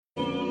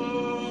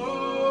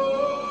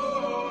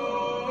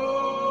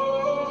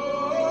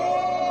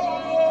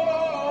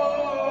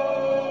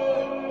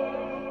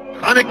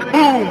Sonic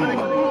boom!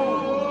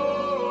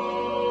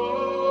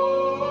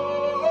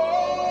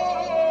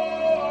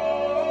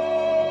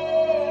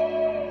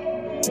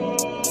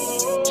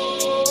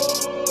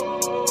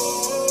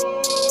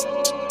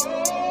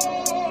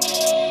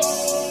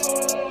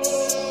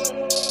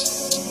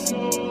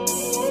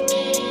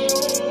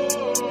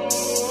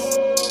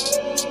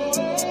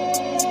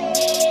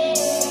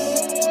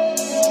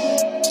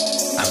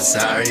 I'm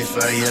sorry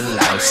for your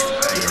loss.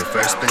 You're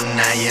first but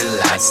now you're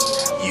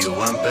last. You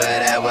won but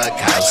at what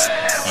cost?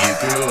 You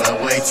grew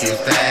up way too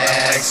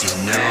fast. You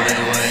knew it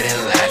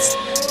wouldn't last.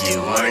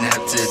 You weren't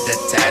up to the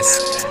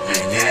task. You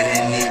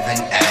didn't even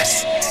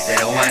ask. They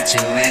don't want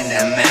you in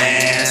the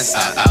mass.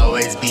 I'll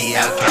always be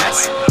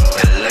outcast.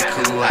 But look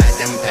who I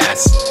done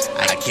passed.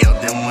 I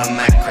killed them with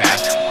my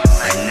craft.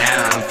 And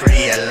now I'm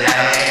free at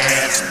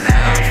last.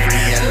 Now I'm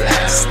free at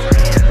last.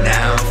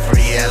 Now I'm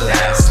free at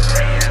last.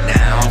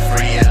 Now I'm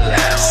free at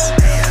last.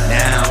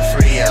 Now I'm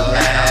free at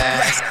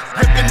last.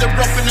 Ripping the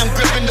rope and I'm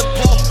gripping the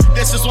pole.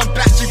 This is one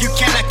bastard you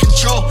cannot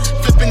control.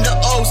 Flipping the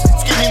O's,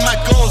 scheming my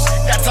goals.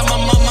 That's how my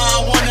mama,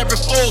 I want every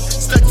fold.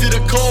 Stuck to the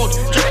cold,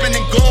 dripping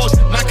in gold.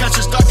 My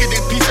conscience darker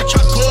than piece of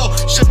charcoal.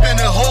 Shipping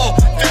a hole,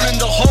 filling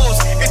the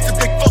holes. It's a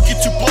big fuck you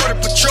to border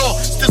patrol.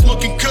 Still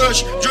smoking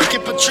kush,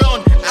 drinking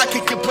Patron. I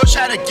can push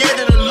how to get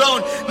it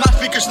alone. My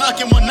speakers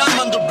knocking when I'm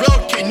on the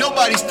road. Can't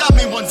nobody stop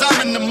me once I'm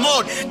in the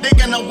mode. They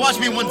gonna watch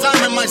me once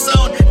I'm in my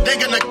zone. They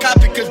gonna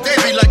copy cause they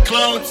be like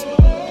clones.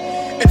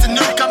 It's a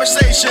new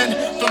conversation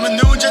from a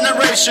new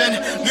generation.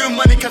 New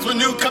money cause we're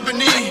new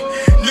company.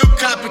 New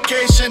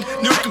complication,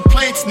 new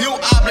complaints, new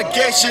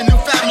obligation. New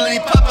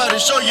family pop out and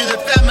show you the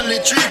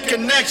family tree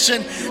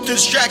connection. To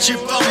distract you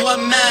from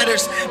what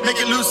matters, make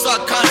you lose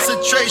all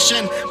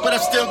concentration. But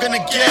I'm still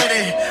gonna get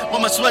it, with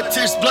my sweat,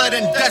 tears, blood,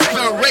 and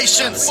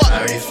desperation.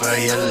 Sorry for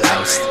your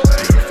loss.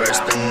 You were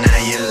first but now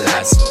you're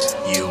last.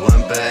 You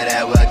won but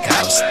at what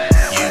cost?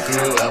 You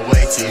grew up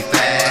way too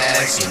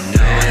fast. You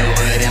knew it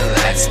wouldn't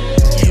last.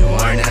 You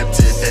weren't up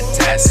to the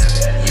task.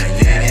 You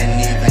didn't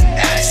even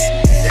ask.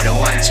 They don't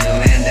want you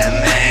in the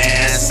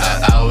mass.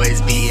 I'll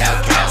always be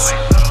outcast.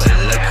 But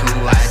look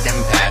who I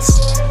done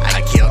passed.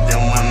 I killed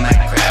them with my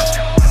craft.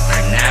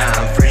 And now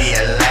I'm free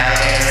at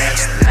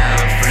last. Now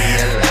I'm free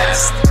at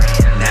last.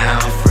 Now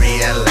I'm free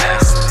at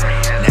last.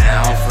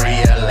 Now I'm free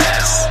at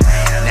last.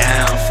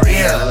 Now I'm free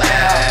at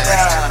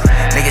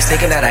last. Niggas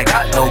thinking that I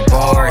got no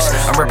bars.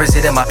 I'm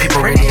representing my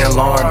people, ring the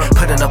alarm.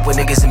 Putting up with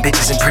niggas and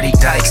bitches and pretty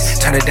dykes.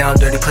 Turn it down,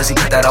 dirty pussy,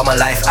 put that on my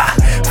life.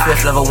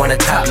 Fifth level, want a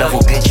top level,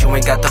 bitch. You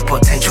ain't got the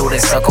potential, then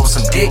suck on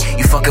some dick.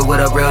 You fucking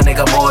with a real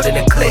nigga more than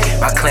a click.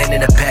 My clan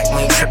in the back,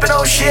 we ain't tripping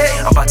on shit.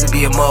 I'm about to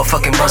be a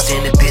motherfucking monster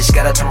in the bitch.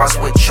 Gotta turn my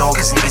switch on,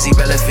 cause niggas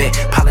irrelevant.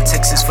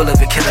 Politics is full of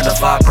it, killing the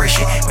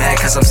vibration. Mad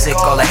cause I'm sick,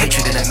 all the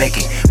hatred in the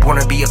making. Born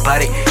to be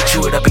about it,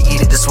 chew it up and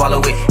eat it to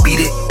swallow it.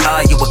 Beat it,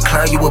 you a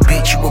clown, you a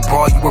bitch, you a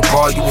brawl, you a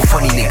brawl, you a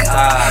funny nigga.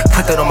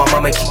 Put that on my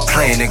mama, keep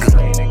playing, nigga.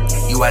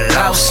 You a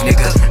louse,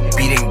 nigga.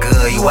 Beating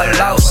good, you a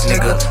louse,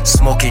 nigga.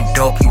 Smoking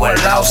dope, you a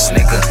louse,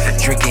 nigga.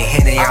 Drinking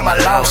Henny, I'm a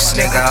louse,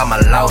 nigga. I'm a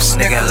louse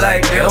nigga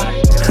like them.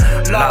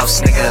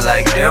 Louse nigga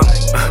like them.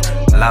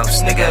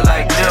 Louse nigga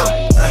like them.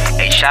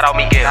 Hey, shout out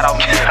me,